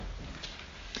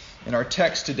In our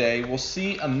text today, we'll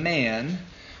see a man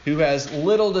who has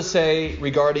little to say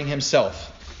regarding himself.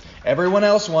 Everyone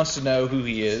else wants to know who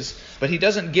he is, but he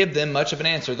doesn't give them much of an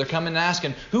answer. They're coming and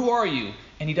asking, "Who are you?"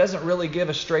 And he doesn't really give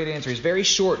a straight answer. He's very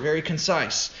short, very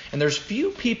concise. And there's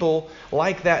few people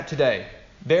like that today.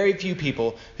 Very few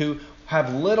people who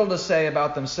have little to say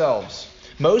about themselves.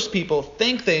 Most people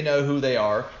think they know who they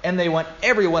are, and they want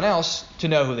everyone else to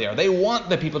know who they are. They want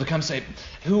the people to come say,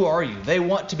 "Who are you?" They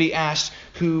want to be asked,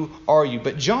 "Who are you?"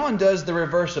 But John does the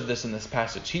reverse of this in this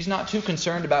passage. He's not too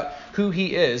concerned about who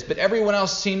he is, but everyone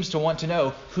else seems to want to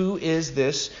know, who is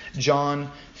this John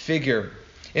figure?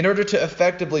 In order to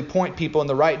effectively point people in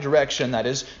the right direction, that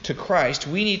is, to Christ,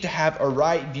 we need to have a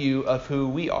right view of who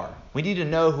we are. We need to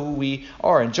know who we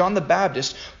are. And John the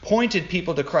Baptist pointed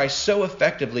people to Christ so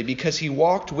effectively because he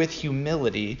walked with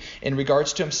humility in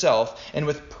regards to himself and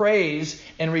with praise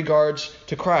in regards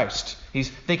to Christ. He's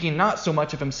thinking not so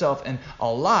much of himself and a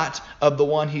lot of the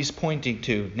one he's pointing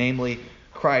to, namely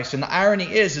Christ. And the irony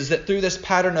is that through this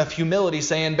pattern of humility,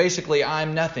 saying basically,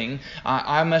 "I'm nothing,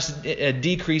 I must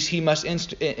decrease, he must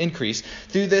increase,"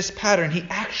 through this pattern, he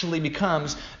actually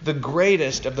becomes the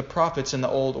greatest of the prophets in the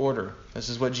old order. This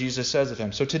is what Jesus says of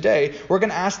him. So today, we're going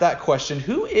to ask that question: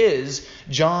 who is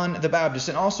John the Baptist?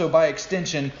 And also, by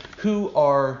extension, who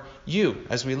are you?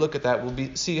 As we look at that, we'll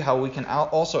see how we can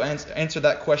also answer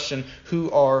that question, who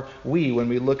are we, when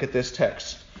we look at this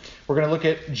text. We're going to look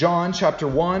at John chapter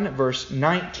 1, verse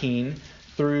 19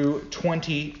 through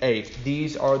 28.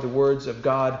 These are the words of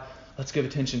God. Let's give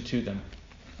attention to them.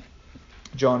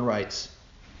 John writes,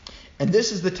 "And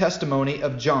this is the testimony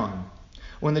of John,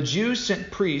 when the Jews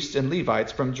sent priests and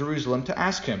Levites from Jerusalem to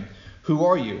ask him, 'Who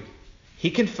are you?' He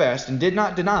confessed and did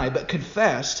not deny, but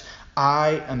confessed,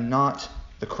 'I am not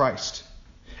the Christ.'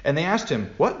 And they asked him,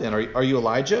 'What then? Are you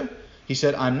Elijah?' He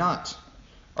said, 'I'm not.'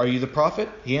 'Are you the prophet?'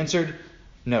 He answered,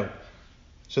 'No.'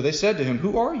 So they said to him,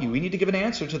 'Who are you? We need to give an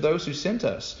answer to those who sent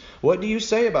us. What do you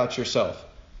say about yourself?'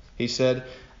 He said,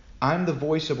 'I'm the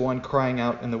voice of one crying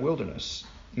out in the wilderness,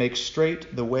 make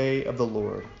straight the way of the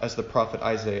Lord, as the prophet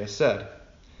Isaiah said.'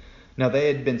 Now they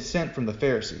had been sent from the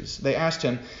Pharisees. They asked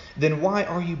him, 'Then why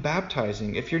are you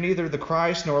baptizing, if you're neither the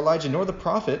Christ, nor Elijah, nor the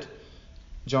prophet?'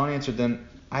 John answered them,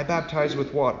 'I baptize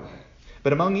with water.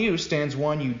 But among you stands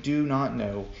one you do not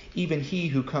know, even he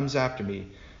who comes after me,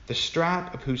 the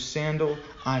strap of whose sandal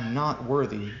I'm not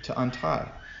worthy to untie.'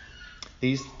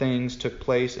 These things took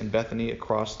place in Bethany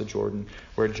across the Jordan,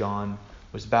 where John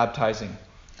was baptizing."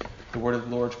 The word of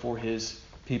the Lord for his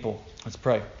people. Let's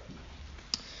pray.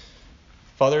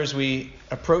 Father, as we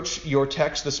approach your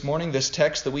text this morning, this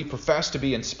text that we profess to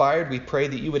be inspired, we pray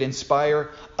that you would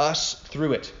inspire us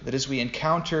through it. That as we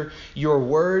encounter your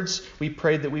words, we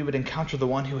pray that we would encounter the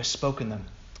one who has spoken them.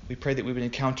 We pray that we would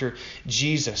encounter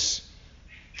Jesus.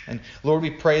 And Lord,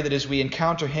 we pray that as we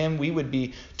encounter him, we would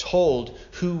be told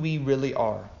who we really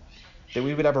are. That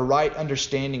we would have a right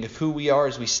understanding of who we are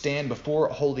as we stand before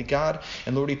a holy God.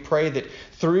 And Lord, we pray that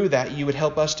through that you would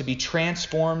help us to be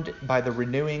transformed by the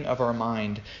renewing of our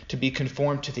mind, to be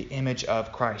conformed to the image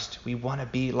of Christ. We want to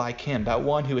be like him. That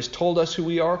one who has told us who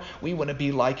we are, we want to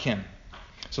be like him.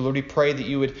 So Lord, we pray that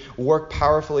you would work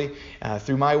powerfully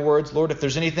through my words. Lord, if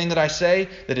there's anything that I say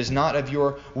that is not of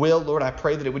your will, Lord, I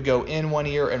pray that it would go in one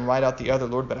ear and right out the other,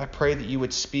 Lord. But I pray that you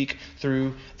would speak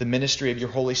through the ministry of your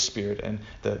Holy Spirit and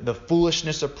the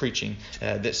foolishness of preaching,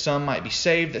 that some might be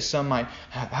saved, that some might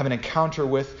have an encounter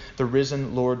with the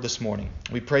risen Lord this morning.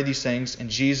 We pray these things in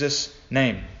Jesus'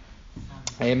 name.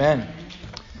 Amen.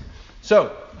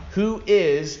 So, who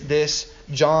is this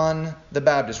John the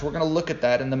Baptist? We're going to look at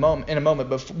that in a moment.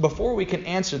 But before we can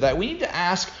answer that, we need to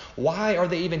ask, why are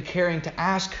they even caring to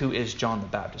ask who is John the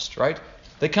Baptist, right?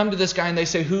 They come to this guy and they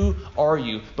say, "Who are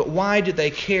you?" But why do they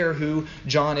care who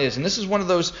John is? And this is one of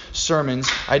those sermons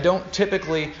I don't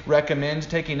typically recommend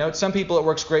taking notes. Some people it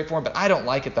works great for them, but I don't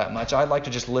like it that much. I like to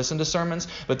just listen to sermons.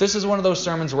 But this is one of those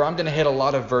sermons where I'm going to hit a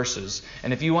lot of verses.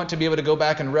 And if you want to be able to go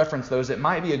back and reference those, it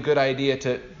might be a good idea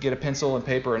to get a pencil and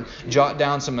paper and jot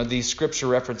down some of these scripture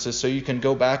references so you can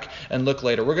go back and look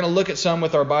later. We're going to look at some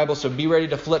with our Bible, so be ready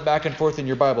to flip back and forth in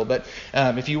your Bible. But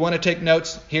if you want to take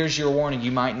notes, here's your warning.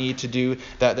 You might need to do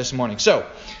that this morning. So,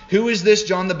 who is this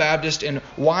John the Baptist, and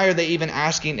why are they even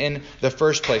asking in the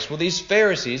first place? Well, these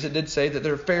Pharisees, it did say that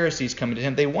there are Pharisees coming to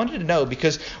him. They wanted to know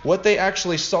because what they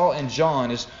actually saw in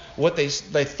John is what they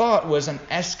thought was an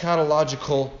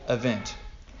eschatological event.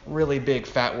 really big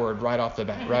fat word right off the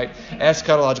bat, right?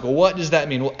 Eschatological. What does that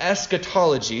mean? Well,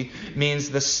 eschatology means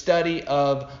the study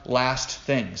of last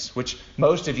things, which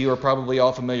most of you are probably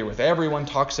all familiar with. Everyone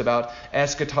talks about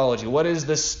eschatology. What is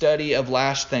the study of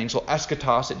last things? Well,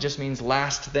 eschatos, it just means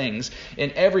last things.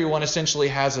 And everyone essentially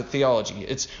has a theology.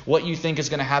 It's what you think is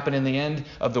going to happen in the end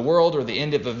of the world or the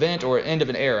end of an event or end of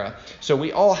an era. So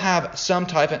we all have some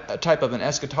type of an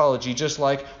eschatology, just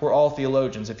like we're all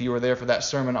theologians. If you were there for that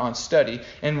sermon on study,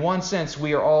 in one sense,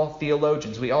 we are all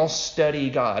theologians. We all study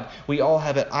God. We all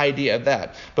have an idea of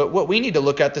that. But what we need to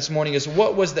look at this morning is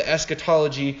what was the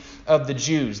eschatology of the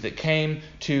Jews that came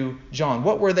to John?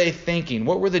 What were they thinking?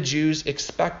 What were the Jews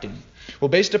expecting? Well,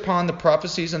 based upon the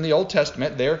prophecies in the Old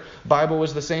Testament, their Bible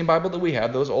was the same Bible that we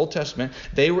have, those Old Testament.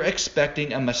 They were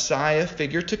expecting a Messiah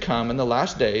figure to come in the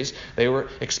last days. They were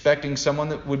expecting someone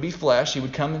that would be flesh. He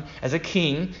would come as a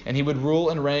king, and he would rule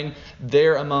and reign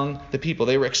there among the people.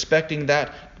 They were expecting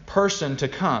that person to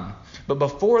come. But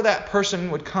before that person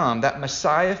would come, that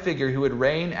Messiah figure who would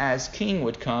reign as king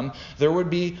would come, there would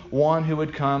be one who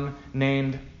would come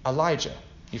named Elijah.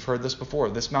 You've heard this before.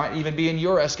 This might even be in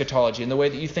your eschatology, in the way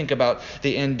that you think about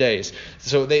the end days.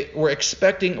 So they were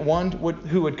expecting one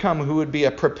who would come, who would be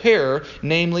a preparer,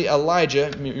 namely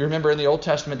Elijah. You remember in the Old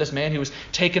Testament, this man who was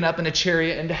taken up in a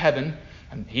chariot into heaven.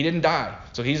 And he didn't die.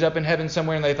 So he's up in heaven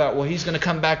somewhere, and they thought, well, he's going to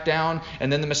come back down,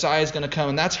 and then the Messiah is going to come.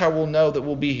 And that's how we'll know that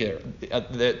we'll be here,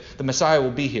 that the Messiah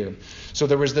will be here. So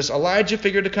there was this Elijah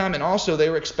figure to come, and also they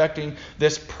were expecting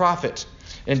this prophet.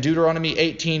 In Deuteronomy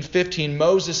 18:15,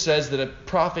 Moses says that a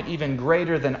prophet even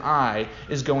greater than I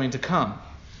is going to come.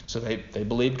 So they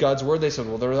believed God's word. They said,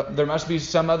 well, there must be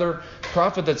some other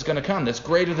prophet that's going to come that's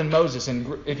greater than Moses.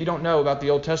 And if you don't know about the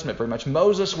Old Testament very much,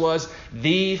 Moses was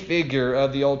the figure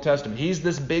of the Old Testament. He's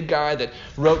this big guy that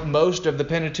wrote most of the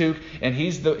Pentateuch, and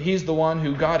he's the one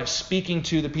who God is speaking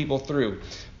to the people through.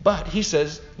 But he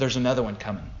says there's another one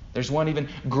coming. There's one even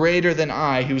greater than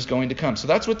I who's going to come. So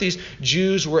that's what these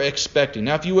Jews were expecting.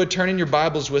 Now, if you would turn in your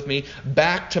Bibles with me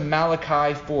back to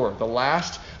Malachi 4, the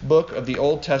last book of the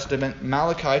Old Testament,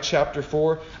 Malachi chapter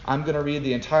 4. I'm going to read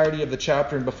the entirety of the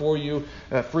chapter, and before you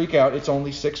freak out, it's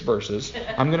only 6 verses.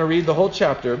 I'm going to read the whole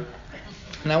chapter,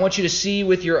 and I want you to see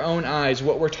with your own eyes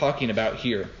what we're talking about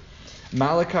here.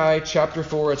 Malachi chapter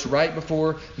 4, it's right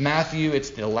before Matthew. It's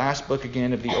the last book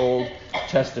again of the Old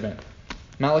Testament.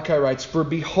 Malachi writes, "For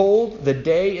behold, the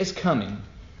day is coming."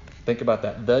 Think about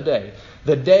that. The day.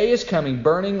 "The day is coming,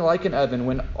 burning like an oven,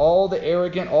 when all the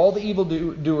arrogant, all the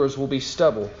evildoers will be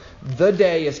stubble. The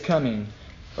day is coming,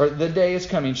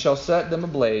 shall set them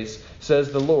ablaze, says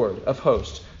the Lord of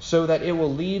hosts, so that it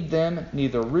will leave them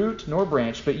neither root nor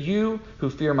branch. But you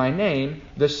who fear my name,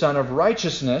 the Son of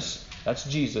Righteousness," that's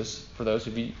Jesus, for those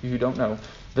of you who don't know,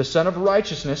 "the Son of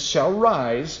Righteousness shall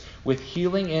rise with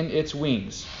healing in its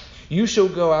wings. You shall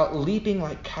go out leaping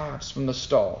like calves from the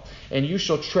stall, and you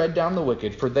shall tread down the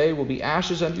wicked, for they will be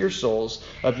ashes under your soles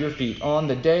of your feet on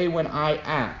the day when I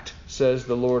act, says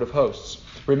the Lord of hosts.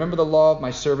 Remember the law of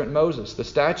my servant Moses, the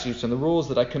statutes and the rules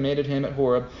that I commanded him at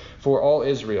Horeb for all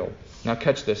Israel." Now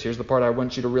catch this. Here's the part I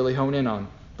want you to really hone in on.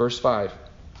 Verse 5.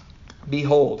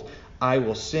 "Behold, I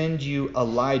will send you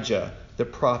Elijah the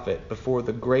prophet before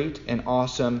the great and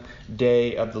awesome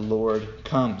day of the Lord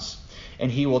comes.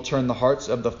 And he will turn the hearts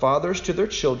of the fathers to their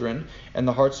children, and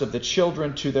the hearts of the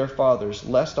children to their fathers,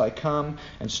 lest I come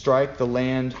and strike the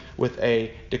land with a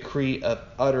decree of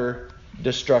utter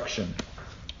destruction."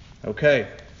 Okay,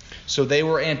 so they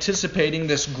were anticipating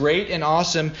this great and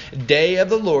awesome day of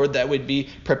the Lord that would be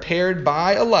prepared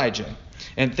by Elijah.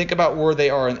 And think about where they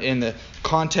are in the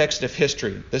context of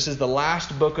history. This is the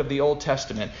last book of the Old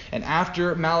Testament. And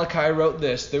after Malachi wrote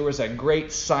this, there was a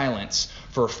great silence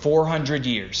for 400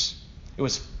 years. It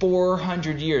was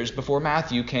 400 years before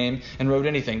Matthew came and wrote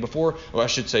anything. Before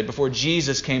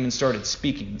Jesus came and started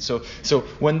speaking. So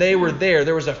when they were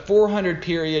there was a 400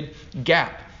 period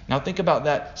gap. Now think about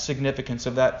that significance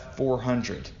of that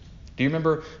 400. Do you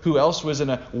remember who else was in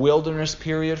a wilderness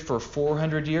period for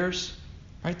 400 years?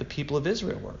 Right, the people of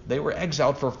Israel were. They were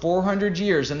exiled for 400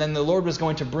 years, and then the Lord was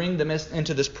going to bring them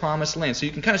into this promised land. So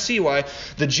you can kind of see why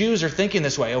the Jews are thinking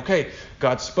this way. Okay,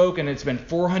 God spoke, and it's been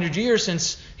 400 years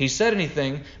since He said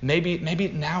anything. Maybe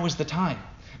now is the time.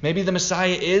 Maybe the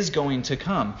Messiah is going to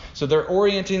come. So they're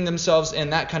orienting themselves in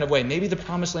that kind of way. Maybe the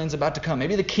promised land's about to come.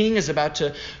 Maybe the king is about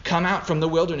to come out from the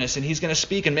wilderness and he's going to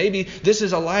speak. And maybe this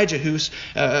is Elijah who's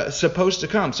supposed to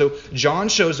come. So John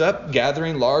shows up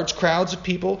gathering large crowds of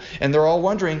people, and they're all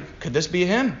wondering, could this be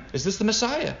him? Is this the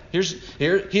Messiah?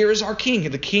 Here is our king.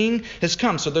 The king has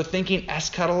come. So they're thinking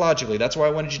eschatologically. That's why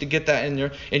I wanted you to get that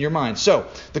in your mind. So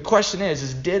the question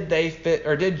is did they fit,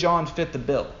 or did John fit the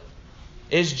bill?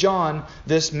 Is John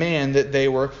this man that they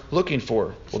were looking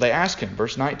for? Well, they ask him,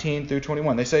 verse 19 through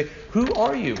 21. They say, who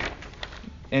are you?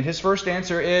 And his first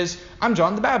answer is, I'm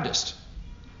John the Baptist.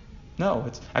 No,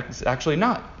 it's actually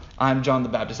not. I'm John the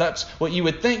Baptist. That's what you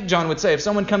would think John would say. If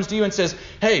someone comes to you and says,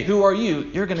 hey, who are you?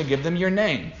 You're going to give them your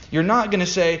name. You're not going to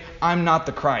say, I'm not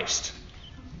the Christ.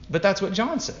 But that's what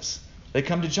John says. They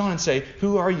come to John and say,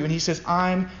 who are you? And he says,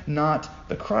 I'm not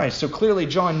the Christ. So clearly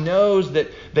John knows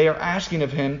that they are asking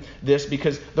of him this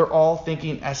because they're all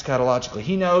thinking eschatologically.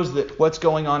 He knows that what's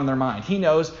going on in their mind. He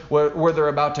knows where they're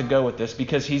about to go with this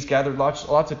because he's gathered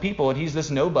lots of people and he's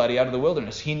this nobody out of the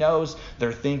wilderness. He knows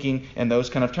they're thinking in those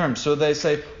kind of terms. So they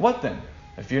say, what then?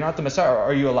 If you're not the Messiah,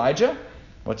 are you Elijah?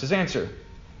 What's his answer?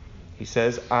 He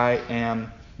says, I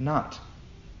am not.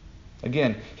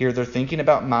 Again, here they're thinking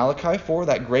about Malachi 4,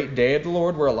 that great day of the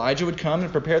Lord where Elijah would come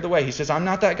and prepare the way. He says, I'm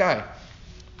not that guy.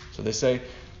 So they say,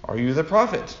 are you the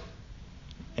prophet?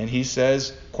 And he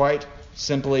says quite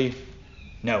simply,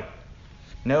 no.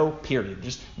 No, period.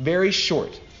 Just very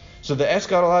short. So the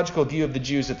eschatological view of the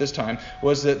Jews at this time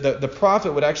was that the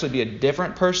prophet would actually be a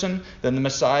different person than the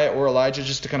Messiah or Elijah,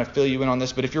 just to kind of fill you in on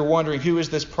this. But if you're wondering who is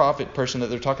this prophet person that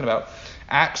they're talking about,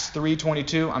 Acts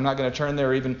 3:22, I'm not going to turn there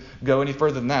or even go any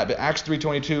further than that, but Acts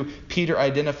 3:22, Peter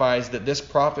identifies that this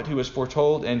prophet who was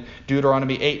foretold in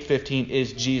Deuteronomy 8:15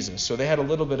 is Jesus. So they had a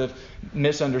little bit of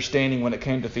misunderstanding when it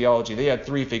came to theology. They had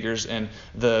three figures, and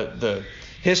the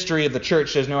history of the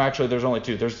church says, no, actually there's only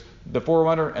two. There's the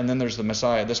forerunner, and then there's the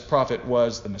Messiah. This prophet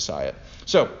was the Messiah.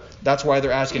 So that's why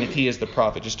they're asking if he is the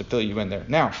prophet, just to fill you in there.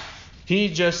 Now, he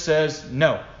just says,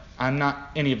 no, I'm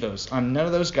not any of those. I'm none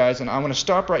of those guys, and I want to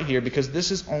stop right here because this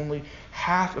is only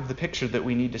half of the picture that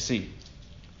we need to see.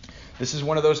 This is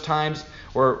one of those times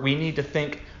where we need to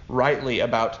think rightly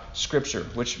about Scripture,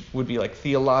 which would be like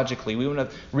theologically. We want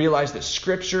to realize that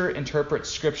Scripture interprets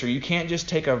Scripture. You can't just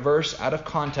take a verse out of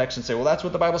context and say, well, that's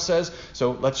what the Bible says,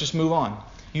 so let's just move on.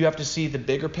 You have to see the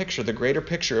bigger picture, the greater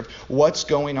picture of what's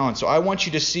going on. So I want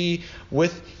you to see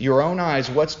with your own eyes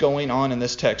what's going on in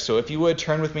this text. So if you would,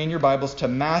 turn with me in your Bibles to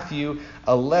Matthew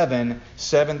 11,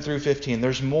 7 through 15.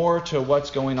 There's more to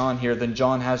what's going on here than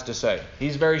John has to say.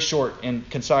 He's very short and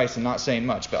concise and not saying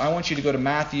much. But I want you to go to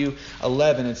Matthew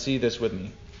 11 and see this with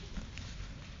me.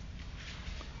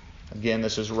 Again,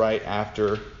 this is right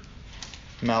after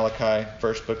Malachi,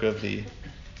 first book of the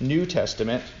New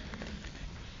Testament.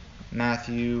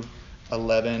 Matthew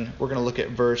 11. We're going to look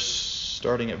at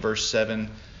starting at verse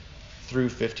 7 through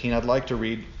 15. I'd like to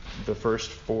read the first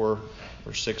 4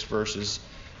 or 6 verses,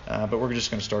 but we're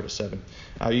just going to start at 7.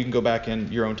 You can go back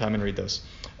in your own time and read those.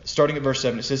 Starting at verse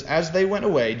 7, it says, as they went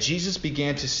away, Jesus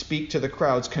began to speak to the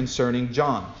crowds concerning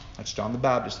John. That's John the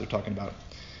Baptist they're talking about.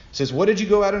 It says, what did you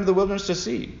go out into the wilderness to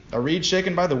see? A reed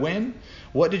shaken by the wind?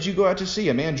 What did you go out to see?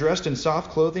 A man dressed in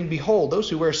soft clothing? Behold, those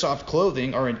who wear soft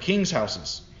clothing are in kings'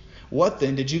 houses. What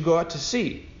then did you go out to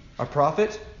see? A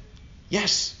prophet?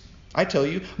 Yes, I tell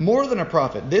you, more than a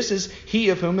prophet. This is he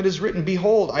of whom it is written,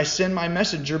 behold, I send my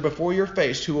messenger before your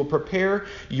face, who will prepare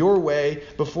your way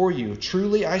before you.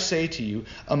 Truly I say to you,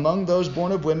 among those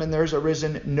born of women there has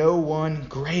arisen no one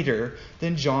greater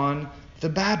than John the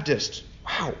Baptist.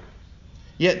 Wow.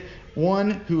 Yet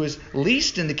one who is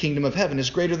least in the kingdom of heaven is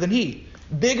greater than he.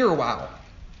 Bigger wow.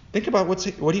 Think about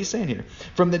what he's saying here.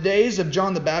 From the days of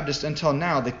John the Baptist until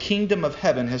now, the kingdom of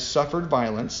heaven has suffered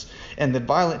violence, and the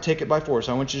violent take it by force.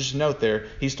 I want you to just note there,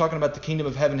 he's talking about the kingdom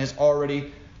of heaven has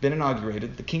already been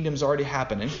inaugurated. The kingdom's already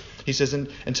happening. He says,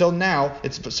 until now,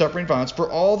 it's suffering violence.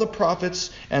 For all the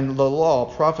prophets and the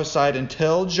law prophesied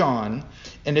until John,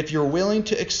 and if you're willing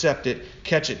to accept it,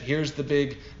 catch it. Here's the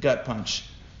big gut punch.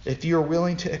 If you're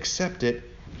willing to accept it,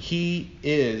 he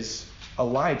is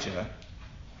Elijah,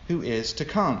 who is to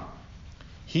come.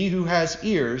 He who has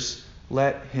ears,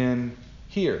 let him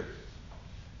hear.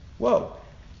 Whoa,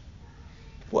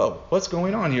 what's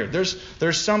going on here?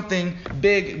 There's something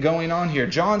big going on here.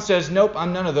 John says, nope,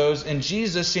 I'm none of those. And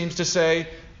Jesus seems to say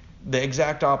the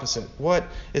exact opposite. What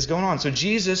is going on? So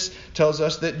Jesus tells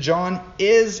us that John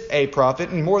is a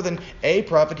prophet, and more than a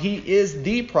prophet, he is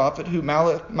the prophet who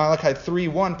Malachi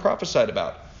 3:1 prophesied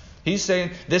about. He's saying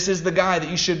this is the guy that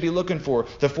you should be looking for,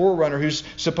 the forerunner who's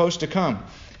supposed to come.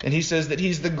 And he says that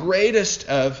he's the greatest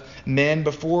of men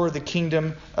before the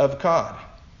kingdom of God.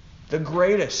 The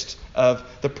greatest of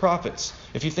the prophets.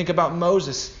 If you think about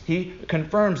Moses, he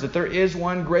confirms that there is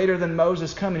one greater than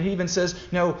Moses coming. He even says,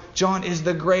 no, John is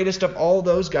the greatest of all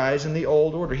those guys in the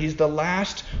old order. He's the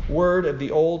last word of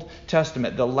the Old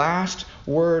Testament, the last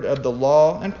word of the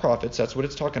law and prophets. That's what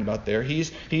it's talking about there.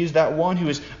 He's that one who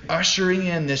is ushering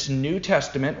in this New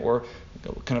Testament, or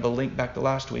kind of a link back to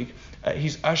last week,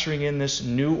 he's ushering in this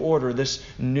new order, this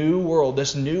new world,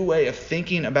 this new way of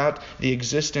thinking about the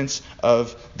existence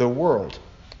of the world.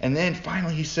 And then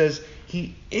finally he says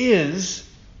he is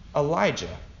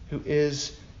Elijah who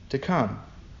is to come.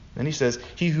 Then he says,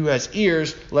 he who has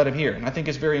ears, let him hear. And I think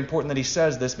it's very important that he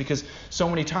says this, because so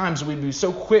many times we'd be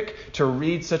so quick to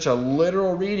read such a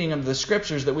literal reading of the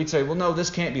scriptures that we'd say, well, no, this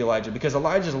can't be Elijah, because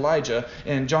Elijah is Elijah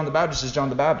and John the Baptist is John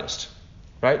the Baptist.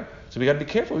 Right? So we got to be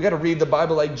careful. We got to read the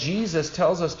Bible like Jesus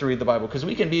tells us to read the Bible, because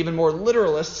we can be even more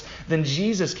literalists than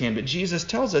Jesus can. But Jesus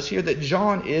tells us here that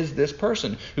John is this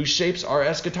person who shapes our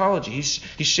eschatology.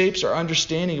 He shapes our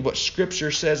understanding of what Scripture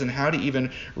says and how to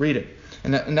even read it.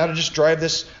 And now to just drive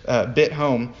this bit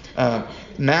home,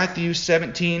 Matthew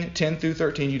 17, 10 through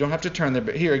 13. You don't have to turn there,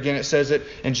 but here again it says it,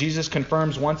 and Jesus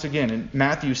confirms once again in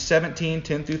Matthew 17,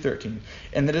 10 through 13.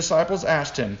 And the disciples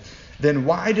asked him, then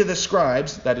why do the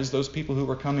scribes, that is those people who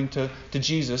were coming to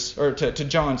Jesus, or to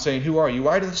John saying, who are you?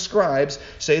 Why do the scribes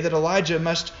say that Elijah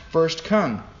must first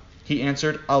come? He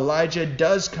answered, Elijah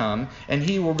does come, and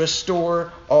he will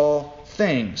restore all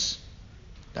things.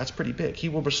 That's pretty big. He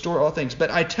will restore all things. But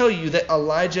I tell you that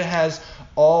Elijah has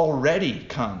already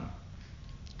come.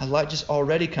 Elijah's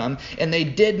already come, and they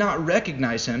did not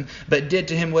recognize him, but did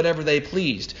to him whatever they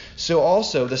pleased. So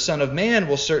also the Son of Man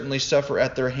will certainly suffer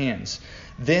at their hands.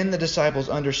 Then the disciples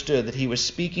understood that he was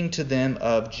speaking to them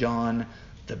of John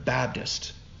the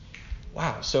Baptist.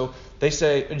 Wow. So they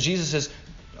say, Jesus says,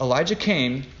 Elijah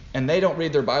came, and they don't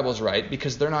read their Bibles right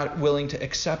because they're not willing to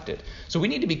accept it. So we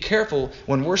need to be careful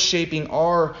when we're shaping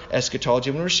our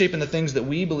eschatology, when we're shaping the things that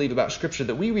we believe about Scripture,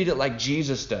 that we read it like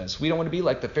Jesus does. We don't want to be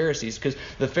like the Pharisees, because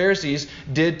the Pharisees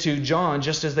did to John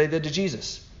just as they did to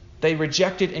Jesus. They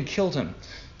rejected and killed him.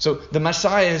 So the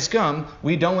Messiah has come.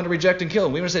 We don't want to reject and kill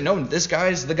him. We want to say, no, this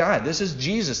guy's the guy. This is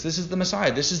Jesus. This is the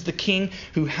Messiah. This is the King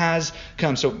who has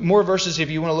come. So more verses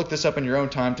if you want to look this up in your own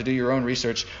time to do your own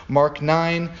research. Mark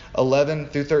 9, 11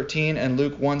 through 13 and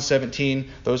Luke 1,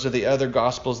 17. Those are the other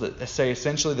Gospels that say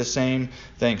essentially the same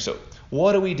thing. So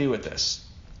what do we do with this?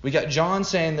 We got John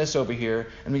saying this over here,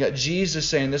 and we got Jesus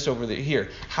saying this over here.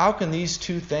 How can these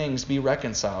two things be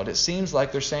reconciled? It seems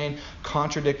like they're saying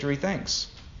contradictory things.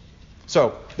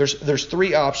 So there's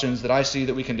three options that I see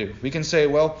that we can do. We can say,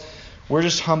 well, we're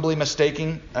just humbly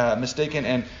mistaken,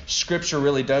 and Scripture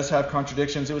really does have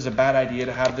contradictions. It was a bad idea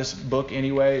to have this book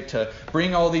anyway, to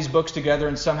bring all these books together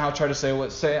and somehow try to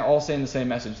say all saying the same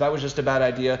message. That was just a bad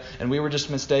idea, and we were just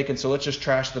mistaken, so let's just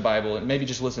trash the Bible and maybe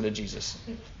just listen to Jesus.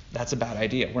 That's a bad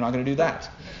idea. We're not going to do that.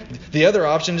 The other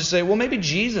option is to say, well, maybe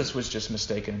Jesus was just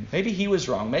mistaken. Maybe he was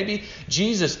wrong. Maybe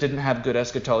Jesus didn't have good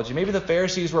eschatology. Maybe the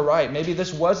Pharisees were right. Maybe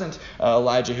this wasn't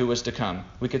Elijah who was to come.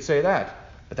 We could say that.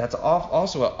 But that's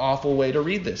also an awful way to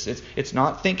read this. It's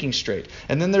not thinking straight.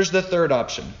 And then there's the third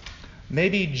option.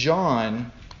 Maybe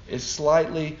John is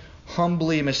slightly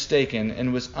humbly mistaken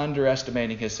and was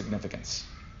underestimating his significance.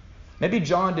 Maybe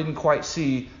John didn't quite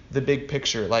see the big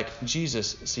picture like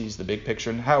Jesus sees the big picture,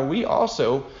 and how we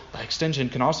also, by extension,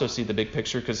 can also see the big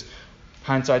picture, because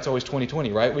hindsight's always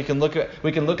 20/20, right? We can look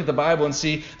at the Bible and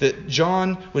see that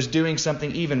John was doing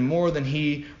something even more than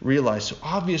he realized. So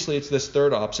obviously it's this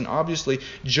third option. Obviously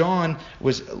John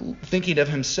was thinking of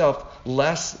himself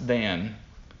less than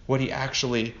what he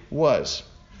actually was.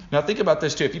 Now think about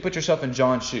this too. If you put yourself in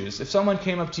John's shoes, if someone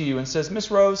came up to you and says,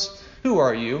 Miss Rose, who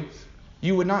are you?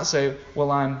 You would not say,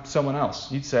 well, I'm someone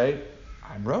else. You'd say,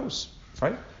 I'm Rose,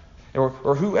 right? Or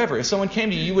whoever. If someone came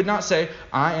to you, you would not say,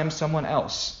 I am someone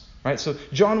else, right? So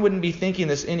John wouldn't be thinking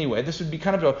this anyway. This would be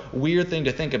kind of a weird thing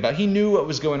to think about. He knew what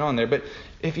was going on there. But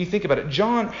if you think about it,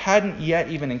 John hadn't yet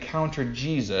even encountered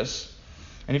Jesus.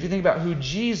 And if you think about who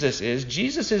Jesus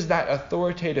is that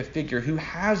authoritative figure who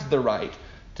has the right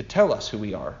to tell us who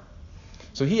we are.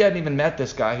 So he hadn't even met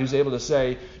this guy who's able to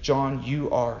say, John, you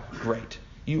are great.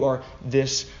 You are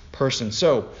this person.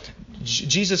 So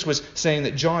Jesus was saying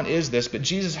that John is this, but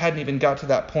Jesus hadn't even got to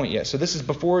that point yet. So this is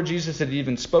before Jesus had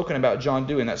even spoken about John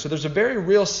doing that. So there's a very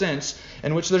real sense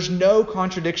in which there's no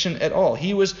contradiction at all.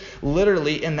 He was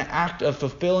literally in the act of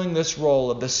fulfilling this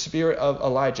role of the spirit of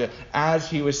Elijah as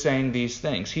he was saying these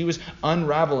things. He was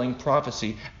unraveling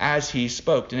prophecy as he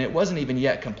spoke, and it wasn't even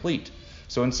yet complete.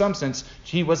 So in some sense,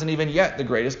 he wasn't even yet the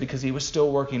greatest because he was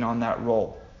still working on that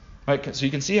role. Right? So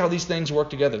you can see how these things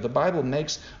work together. The Bible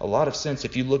makes a lot of sense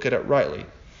if you look at it rightly.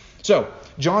 So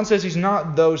John says he's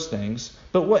not those things,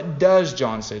 but what does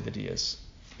John say that he is?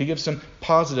 He gives some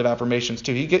positive affirmations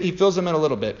too. He fills them in a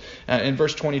little bit. In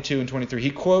verse 22 and 23, he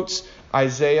quotes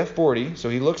Isaiah 40. So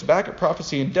he looks back at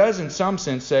prophecy and does in some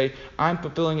sense say, I'm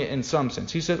fulfilling it in some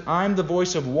sense. He says, I'm the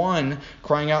voice of one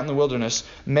crying out in the wilderness,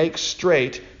 make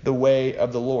straight the way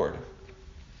of the Lord.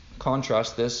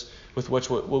 contrast this with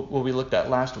what we looked at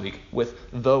last week with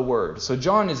the Word. So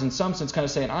John is in some sense kind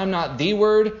of saying, I'm not the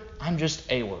Word, I'm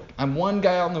just a Word. I'm one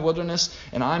guy out in the wilderness,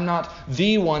 and I'm not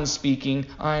the one speaking,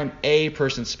 I'm a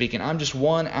person speaking. I'm just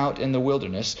one out in the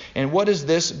wilderness. And what is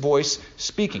this voice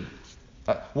speaking?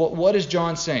 What is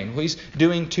John saying? Well, he's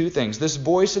doing two things. This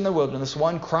voice in the wilderness,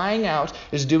 one crying out,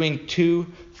 is doing two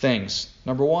things.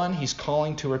 Number one, he's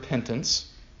calling to repentance.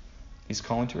 He's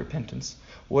calling to repentance.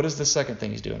 What is the second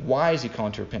thing he's doing? Why is he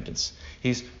calling to repentance?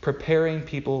 He's preparing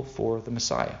people for the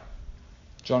Messiah.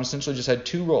 John essentially just had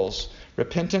two roles,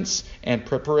 repentance and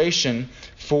preparation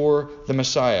for the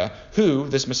Messiah.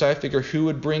 This Messiah figure, who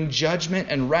would bring judgment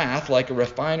and wrath like a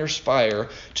refiner's fire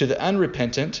to the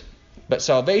unrepentant, but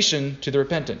salvation to the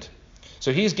repentant.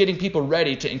 So he's getting people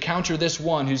ready to encounter this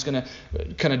one who's going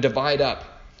to kind of divide up.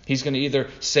 He's going to either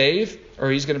save or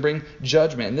he's going to bring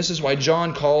judgment. And this is why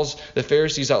John calls the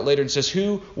Pharisees out later and says,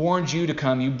 who warned you to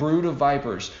come, you brood of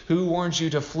vipers? Who warned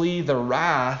you to flee the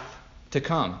wrath to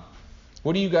come?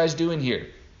 What are you guys doing here?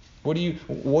 What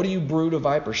are you brood of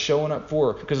vipers showing up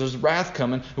for? Because there's wrath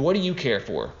coming. What do you care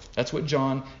for? That's what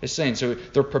John is saying. So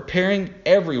they're preparing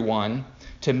everyone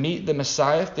to meet the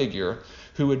Messiah figure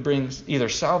who would bring either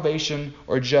salvation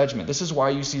or judgment. This is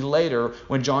why you see later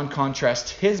when John contrasts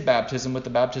his baptism with the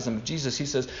baptism of Jesus, he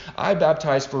says, I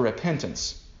baptize for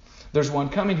repentance. There's one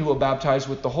coming who will baptize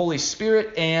with the Holy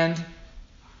Spirit and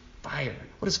fire.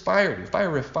 What does fire do? Fire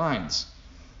refines.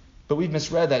 But we've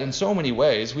misread that in so many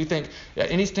ways. We think,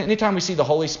 anytime we see the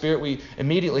Holy Spirit, we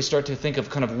immediately start to think of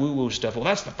kind of woo-woo stuff. Well,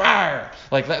 that's the fire.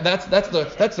 Like that's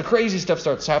the crazy stuff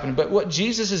starts happening. But what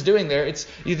Jesus is doing there, it's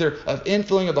either an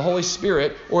infilling of the Holy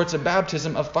Spirit or it's a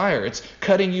baptism of fire. It's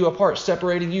cutting you apart,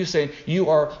 separating you, saying, you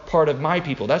are part of my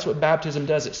people. That's what baptism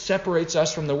does. It separates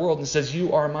us from the world and says,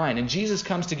 you are mine. And Jesus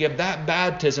comes to give that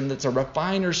baptism that's a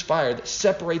refiner's fire that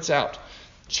separates out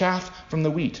chaff from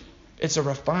the wheat. It's a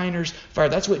refiner's fire.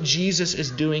 That's what Jesus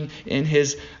is doing in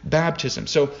his baptism.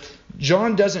 So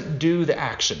John doesn't do the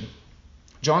action.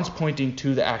 John's pointing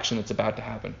to the action that's about to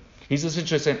happen. He's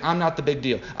essentially saying, I'm not the big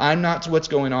deal. I'm not what's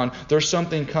going on. There's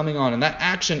something coming on. And that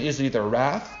action is either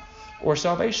wrath or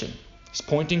salvation. He's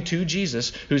pointing to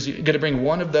Jesus, who's going to bring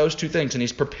one of those two things. And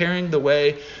he's preparing the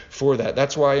way for that.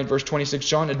 That's why in verse 26,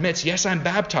 John admits, yes, I'm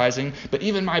baptizing, but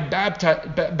even my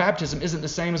baptism isn't the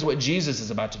same as what Jesus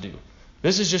is about to do.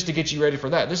 This is just to get you ready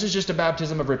for that. This is just a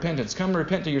baptism of repentance. Come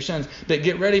repent of your sins, but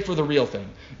get ready for the real thing.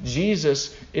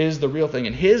 Jesus is the real thing,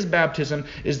 and his baptism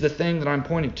is the thing that I'm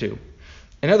pointing to.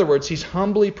 In other words, he's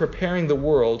humbly preparing the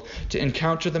world to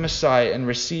encounter the Messiah and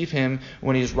receive him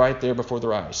when he's right there before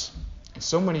their eyes. And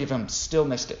so many of them still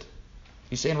missed it.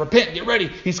 He's saying, repent, get ready.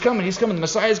 He's coming. The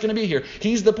Messiah is going to be here.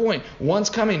 He's the point. One's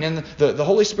coming, and the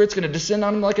Holy Spirit's going to descend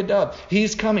on him like a dove.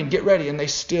 He's coming, get ready. And they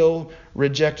still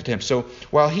rejected him. So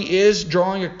while he is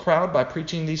drawing a crowd by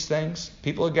preaching these things,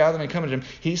 people are gathering and coming to him,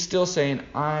 he's still saying,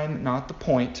 I'm not the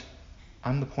point,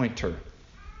 I'm the pointer.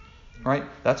 Right?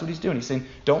 That's what he's doing. He's saying,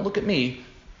 don't look at me.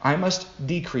 I must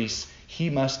decrease. He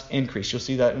must increase. You'll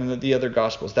see that in the other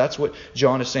Gospels. That's what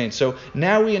John is saying. So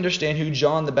now we understand who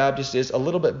John the Baptist is a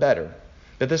little bit better.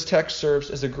 That this text serves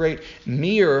as a great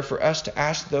mirror for us to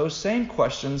ask those same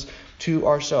questions to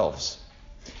ourselves.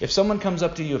 If someone comes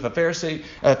up to you, if a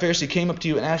Pharisee came up to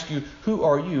you and asked you, who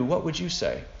are you? What would you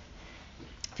say?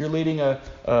 If you're leading a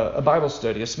Bible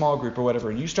study, a small group or whatever,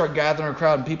 and you start gathering a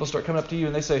crowd and people start coming up to you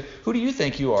and they say, who do you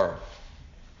think you are?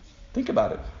 Think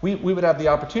about it. We would have the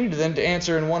opportunity then to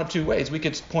answer in one of two ways. We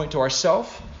could point to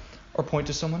ourselves or point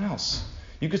to someone else.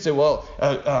 You could say, well,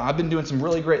 I've been doing some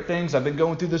really great things. I've been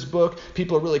going through this book.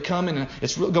 People are really coming, and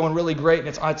it's going really great, and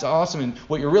it's awesome. And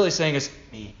what you're really saying is,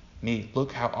 me,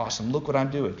 look how awesome. Look what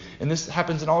I'm doing. And this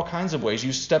happens in all kinds of ways.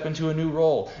 You step into a new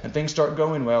role, and things start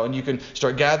going well, and you can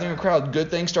start gathering a crowd.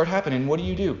 Good things start happening. And what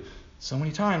do? So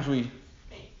many times me.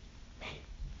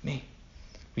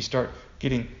 We start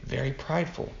getting very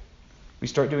prideful. We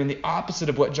start doing the opposite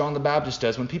of what John the Baptist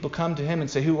does. When people come to him and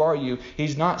say, who are you?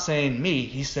 He's not saying me.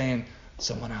 He's saying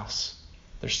someone else.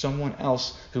 There's someone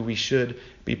else who we should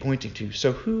be pointing to.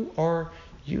 So who are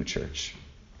you, church?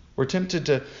 We're tempted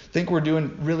to think we're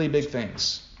doing really big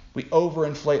things. We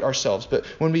overinflate ourselves. But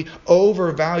when we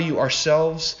overvalue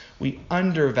ourselves, we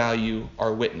undervalue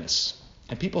our witness.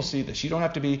 And people see this. You don't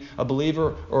have to be a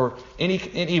believer or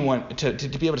anyone to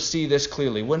be able to see this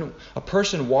clearly. When a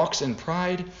person walks in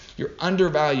pride, you're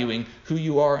undervaluing who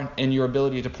you are and your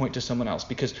ability to point to someone else.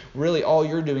 Because really all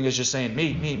you're doing is just saying,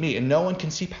 me. And no one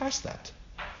can see past that.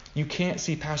 You can't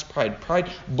see past pride. Pride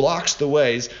blocks the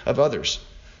ways of others.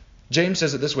 James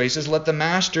says it this way. He says, let the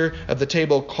master of the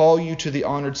table call you to the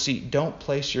honored seat. Don't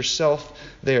place yourself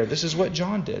there. This is what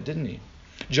John did, didn't he?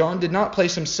 John did not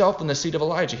place himself in the seat of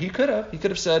Elijah. He could have. He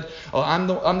could have said, oh,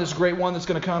 I'm this great one that's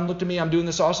going to come. Look at me. I'm doing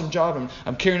this awesome job.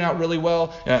 I'm carrying out really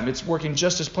well. It's working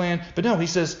just as planned. But no, he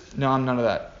says, no, I'm none of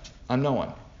that. I'm no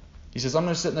one. He says, I'm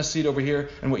going to sit in this seat over here.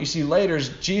 And what you see later is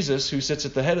Jesus, who sits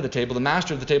at the head of the table, the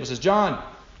master of the table, says, John,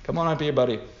 come on up here,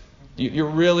 buddy. You're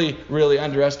really, really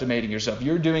underestimating yourself.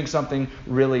 You're doing something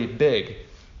really big.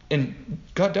 And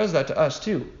God does that to us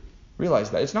too.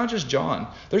 Realize that. It's not just John.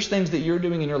 There's things that you're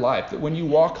doing in your life that when you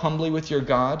walk humbly with your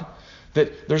God,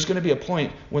 that there's going to be a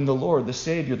point when the Lord, the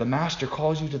Savior, the Master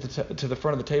calls you to the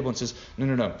front of the table and says,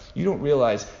 no. You don't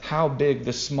realize how big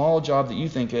the small job that you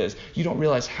think is. You don't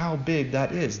realize how big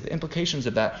that is. The implications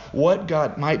of that. What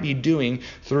God might be doing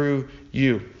through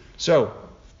you. So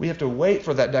we have to wait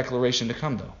for that declaration to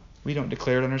come, though. We don't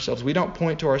declare it on ourselves. We don't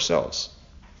point to ourselves.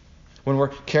 When we're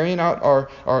carrying out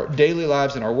our daily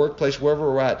lives in our workplace, wherever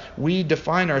we're at, we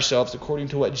define ourselves according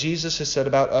to what Jesus has said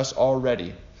about us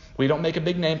already. We don't make a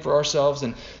big name for ourselves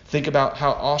and think about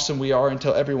how awesome we are and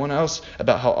tell everyone else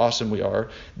about how awesome we are.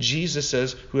 Jesus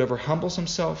says, whoever humbles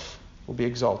himself will be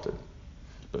exalted.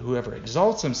 But whoever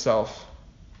exalts himself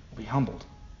will be humbled.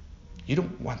 You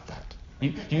don't want that.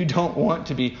 You don't want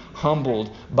to be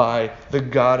humbled by the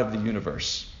God of the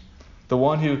universe. The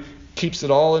one who keeps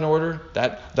it all in order,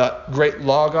 that great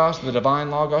Logos, the divine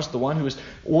Logos, the one who is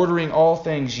ordering all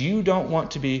things. You don't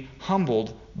want to be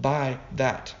humbled by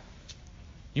that.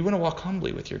 You want to walk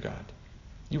humbly with your God.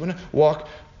 You want to walk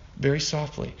very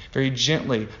softly, very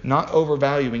gently, not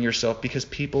overvaluing yourself because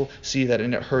people see that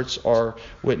and it hurts our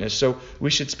witness. So we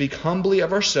should speak humbly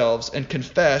of ourselves and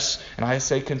confess, and I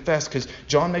say confess because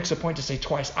John makes a point to say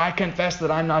twice, I confess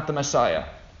that I'm not the Messiah.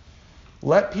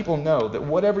 Let people know that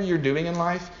whatever you're doing in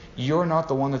life, you're not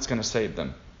the one that's going to save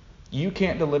them. You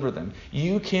can't deliver them.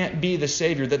 You can't be the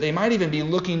Savior that they might even be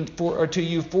looking for or to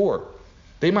you for.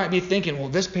 They might be thinking, well,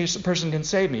 this person can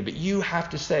save me. But you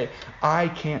have to say, I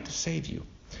can't save you.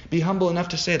 Be humble enough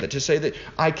to say that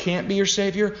I can't be your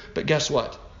Savior, but guess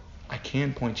what? I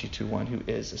can point you to one who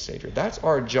is a Savior. That's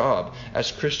our job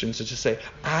as Christians, is to say,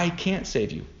 I can't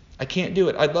save you. I can't do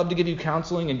it. I'd love to give you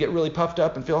counseling and get really puffed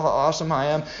up and feel how awesome I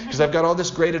am because I've got all this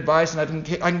great advice and I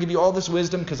can give you all this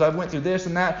wisdom because I've went through this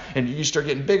and that, and you start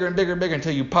getting bigger and bigger and bigger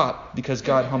until you pop because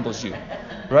God humbles you,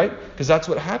 right? Because that's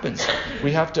what happens.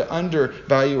 We have to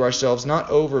undervalue ourselves,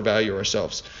 not overvalue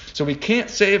ourselves. So we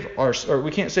can't save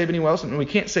anyone else and we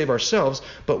can't save ourselves,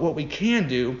 but what we can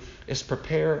do is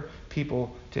prepare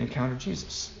people to encounter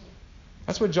Jesus.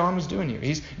 That's what John was doing here.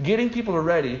 He's getting people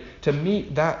ready to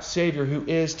meet that Savior who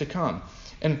is to come.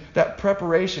 And that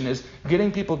preparation is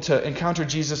getting people to encounter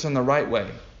Jesus in the right way.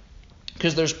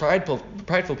 Because there's prideful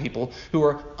people who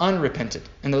are unrepentant.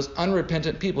 And those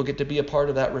unrepentant people get to be a part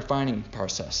of that refining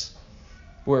process.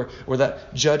 Where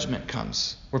that judgment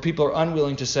comes. Where people are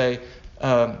unwilling to say,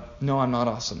 no, I'm not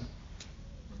awesome.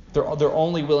 They're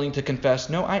only willing to confess,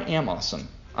 no, I am awesome.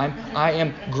 I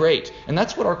am great. And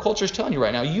that's what our culture is telling you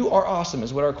right now. You are awesome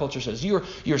is what our culture says.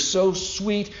 You're so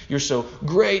sweet. You're so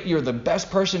great. You're the best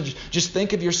person. Just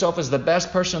think of yourself as the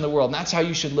best person in the world. And that's how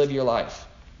you should live your life.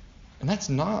 And that's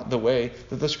not the way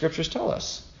that the Scriptures tell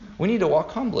us. We need to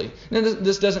walk humbly. Now,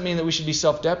 this doesn't mean that we should be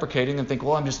self-deprecating and think,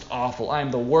 well, I'm just awful.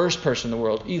 I'm the worst person in the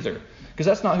world either. Because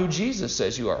that's not who Jesus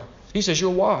says you are. He says you're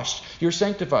washed. You're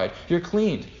sanctified. You're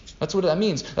cleaned. That's what that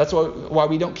means. That's why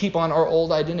we don't keep on our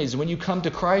old identities. When you come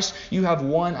to Christ, you have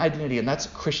one identity, and that's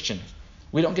Christian.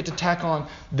 We don't get to tack on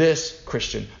this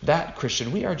Christian, that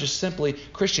Christian. We are just simply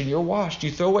Christian. You're washed.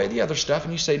 You throw away the other stuff,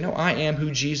 and you say, no, I am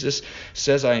who Jesus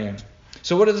says I am.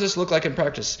 So what does this look like in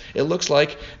practice? It looks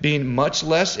like being much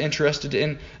less interested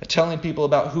in telling people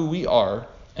about who we are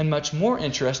and much more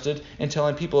interested in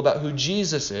telling people about who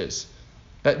Jesus is.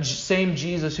 That same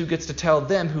Jesus who gets to tell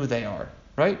them who they are,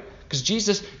 right? Because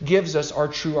Jesus gives us our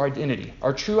true identity.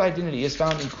 Our true identity is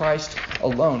found in Christ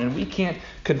alone. And we can't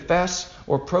confess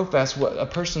or profess what a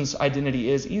person's identity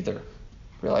is either.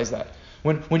 Realize that.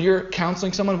 When you're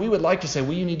counseling someone, we would like to say,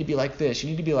 well, you need to be like this. You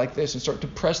need to be like this. And start to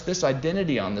press this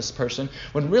identity on this person.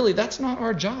 When really, that's not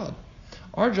our job.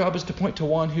 Our job is to point to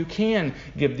one who can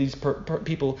give these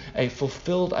people a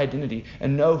fulfilled identity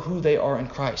and know who they are in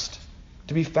Christ.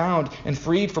 To be found and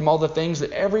freed from all the things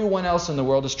that everyone else in the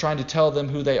world is trying to tell them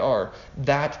who they are.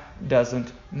 That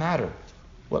doesn't matter.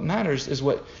 What matters is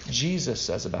what Jesus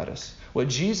says about us. What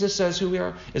Jesus says who we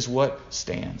are is what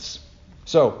stands.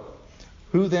 So,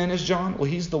 who then is John? Well,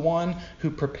 he's the one who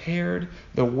prepared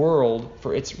the world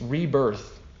for its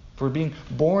rebirth, for being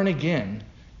born again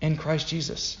in Christ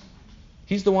Jesus.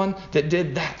 He's the one that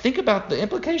did that. Think about the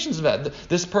implications of that.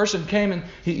 This person came and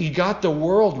he got the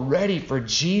world ready for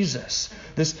Jesus.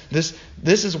 This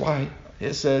is why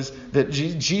it says that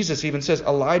Jesus even says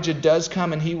Elijah does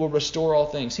come and he will restore all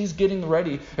things. He's getting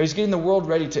the world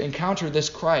ready to encounter this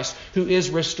Christ who is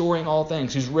restoring all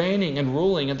things, who's reigning and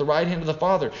ruling at the right hand of the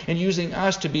Father and using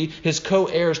us to be his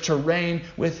co-heirs to reign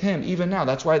with him even now.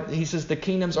 That's why he says the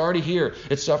kingdom's already here.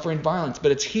 It's suffering violence,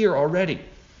 but it's here already.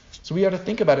 So we have to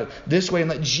think about it this way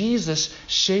and let Jesus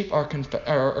shape our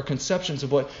conceptions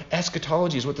of what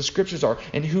eschatology is, what the Scriptures are,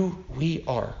 and who we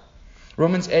are.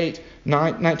 Romans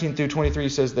 8:19 through 23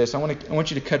 says this. I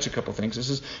want you to catch a couple things. This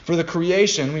is, for the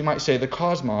creation, we might say the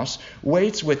cosmos,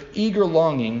 waits with eager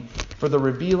longing for the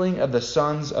revealing of the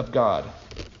sons of God.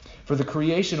 For the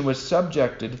creation was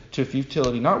subjected to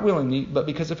futility, not willingly, but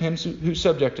because of him who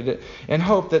subjected it, and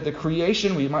hope that the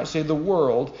creation, we might say the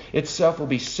world, itself will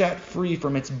be set free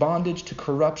from its bondage to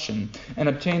corruption and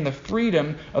obtain the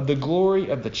freedom of the glory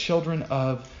of the children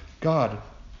of God.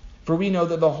 For we know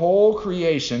that the whole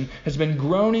creation has been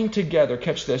groaning together,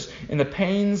 catch this, in the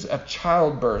pains of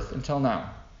childbirth until now.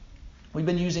 We've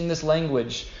been using this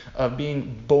language of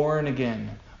being born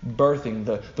again, birthing,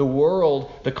 the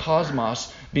world, the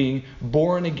cosmos being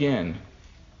born again,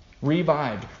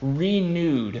 revived,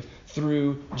 renewed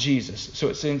through Jesus. So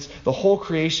it seems the whole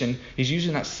creation, he's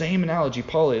using that same analogy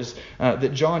Paul is,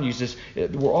 that John uses.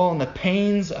 We're all in the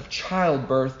pains of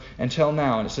childbirth until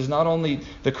now. And it says not only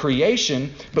the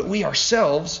creation, but we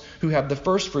ourselves who have the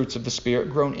first fruits of the Spirit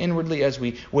grown inwardly as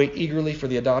we wait eagerly for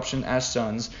the adoption as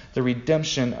sons, the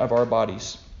redemption of our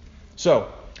bodies.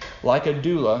 So, like a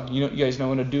doula, you guys know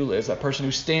what a doula is, that person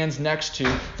who stands next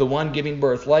to the one giving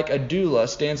birth. Like a doula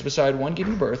stands beside one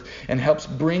giving birth and helps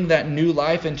bring that new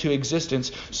life into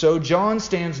existence. So John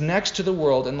stands next to the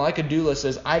world and like a doula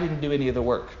says, I didn't do any of the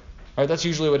work. All right, that's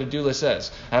usually what a doula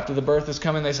says. After the birth is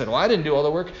coming, they said, well, I didn't do all the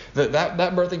work. That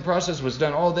birthing process was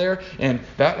done all there, and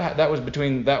that was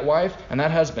between that wife and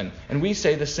that husband. And we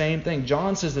say the same thing.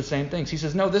 John says the same things. He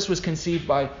says, no, this was conceived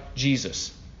by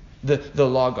Jesus. The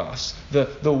Logos,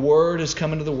 the Word has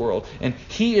come into the world, and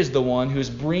He is the one who is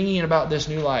bringing about this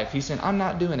new life. He's saying, I'm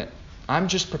not doing it. I'm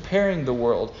just preparing the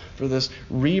world for this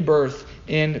rebirth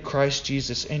in Christ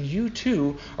Jesus. And you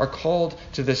too are called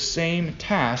to the same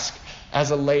task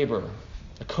as a laborer,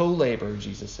 a co-laborer,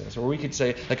 Jesus says. Or we could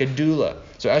say like a doula.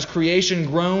 So as creation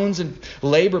groans in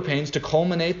labor pains to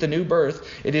culminate the new birth,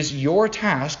 it is your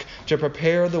task to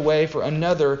prepare the way for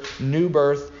another new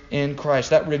birth in Christ.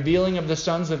 That revealing of the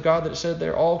sons of God that it said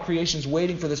there, all creation's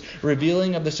waiting for this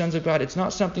revealing of the sons of God. It's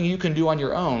not something you can do on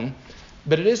your own,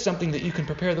 but it is something that you can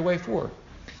prepare the way for.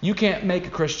 You can't make a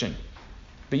Christian,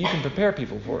 but you can prepare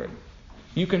people for it.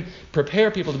 You can prepare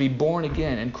people to be born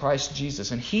again in Christ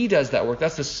Jesus. And He does that work.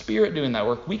 That's the Spirit doing that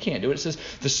work. We can't do it. It says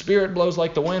the Spirit blows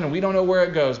like the wind and we don't know where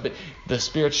it goes. But the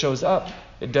Spirit shows up.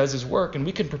 It does His work. And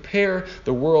we can prepare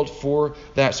the world for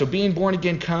that. So being born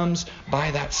again comes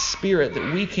by that Spirit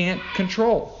that we can't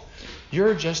control.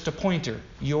 You're just a pointer.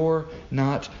 You're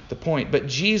not the point. But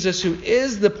Jesus, who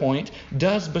is the point,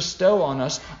 does bestow on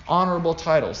us honorable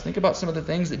titles. Think about some of the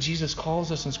things that Jesus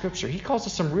calls us in Scripture. He calls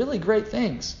us some really great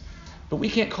things. But we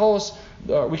can't call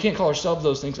ourselves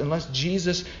those things unless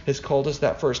Jesus has called us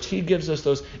that first. He gives us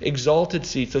those exalted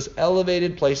seats, those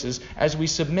elevated places as we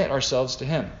submit ourselves to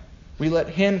Him. We let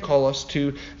Him call us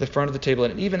to the front of the table.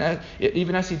 And even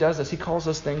as He does this, He calls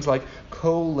us things like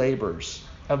co-laborers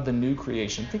of the new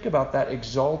creation. Think about that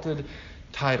exalted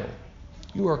title.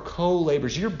 You are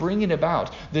co-laborers. You're bringing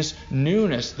about this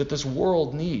newness that this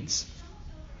world needs.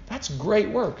 That's great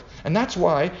work. And that's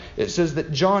why it says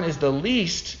that John is the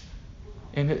least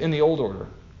in the old order.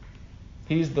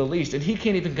 He's the least. And he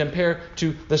can't even compare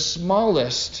to the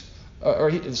smallest.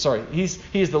 He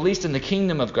is the least in the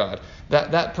kingdom of God.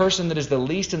 That person that is the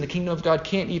least in the kingdom of God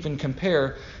can't even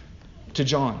compare to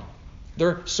John.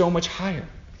 They're so much higher.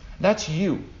 That's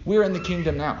you. We're in the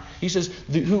kingdom now. He says,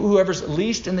 whoever's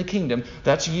least in the kingdom,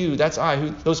 that's you, that's I,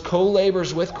 those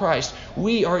co-laborers with Christ.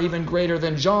 We are even greater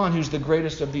than John, who's the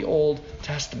greatest of the Old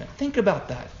Testament. Think about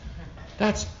that.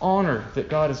 That's honor that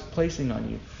God is placing on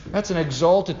you. That's an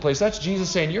exalted place. That's Jesus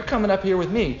saying, you're coming up here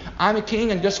with me. I'm a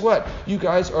king, and guess what? You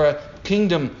guys are a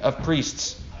kingdom of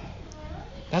priests.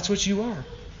 That's what you are.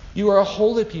 You are a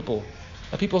holy people.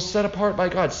 A people set apart by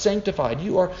God, sanctified.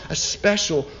 You are a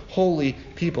special, holy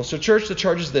people. So church, the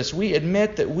charge is this. We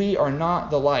admit that we are not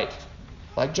the light.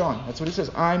 Like John, that's what he says.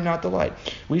 I'm not the light.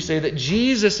 We say that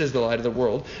Jesus is the light of the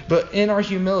world. But in our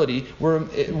humility, we're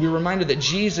reminded that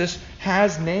Jesus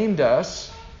has named us,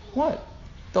 what?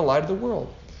 The light of the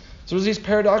world. So there's these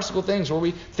paradoxical things where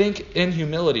we think in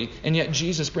humility, and yet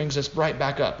Jesus brings us right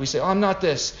back up. We say, I'm not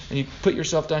this. And you put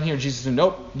yourself down here. And Jesus says,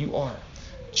 nope, you are.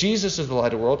 Jesus is the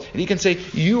light of the world. And He can say,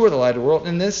 you are the light of the world.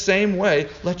 In this same way,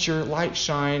 let your light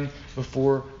shine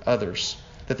before others,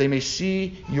 that they may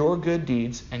see your good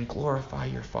deeds and glorify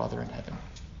your Father in heaven.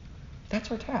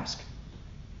 That's our task.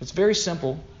 It's very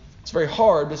simple. It's very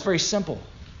hard, but it's very simple.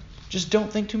 Just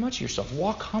don't think too much of yourself.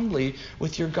 Walk humbly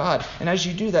with your God. And as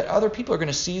you do that, other people are going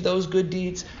to see those good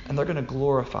deeds and they're going to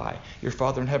glorify your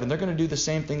Father in heaven. They're going to do the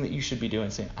same thing that you should be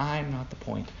doing, saying, I'm not the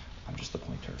point. I'm just the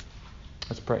pointer.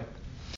 Let's pray.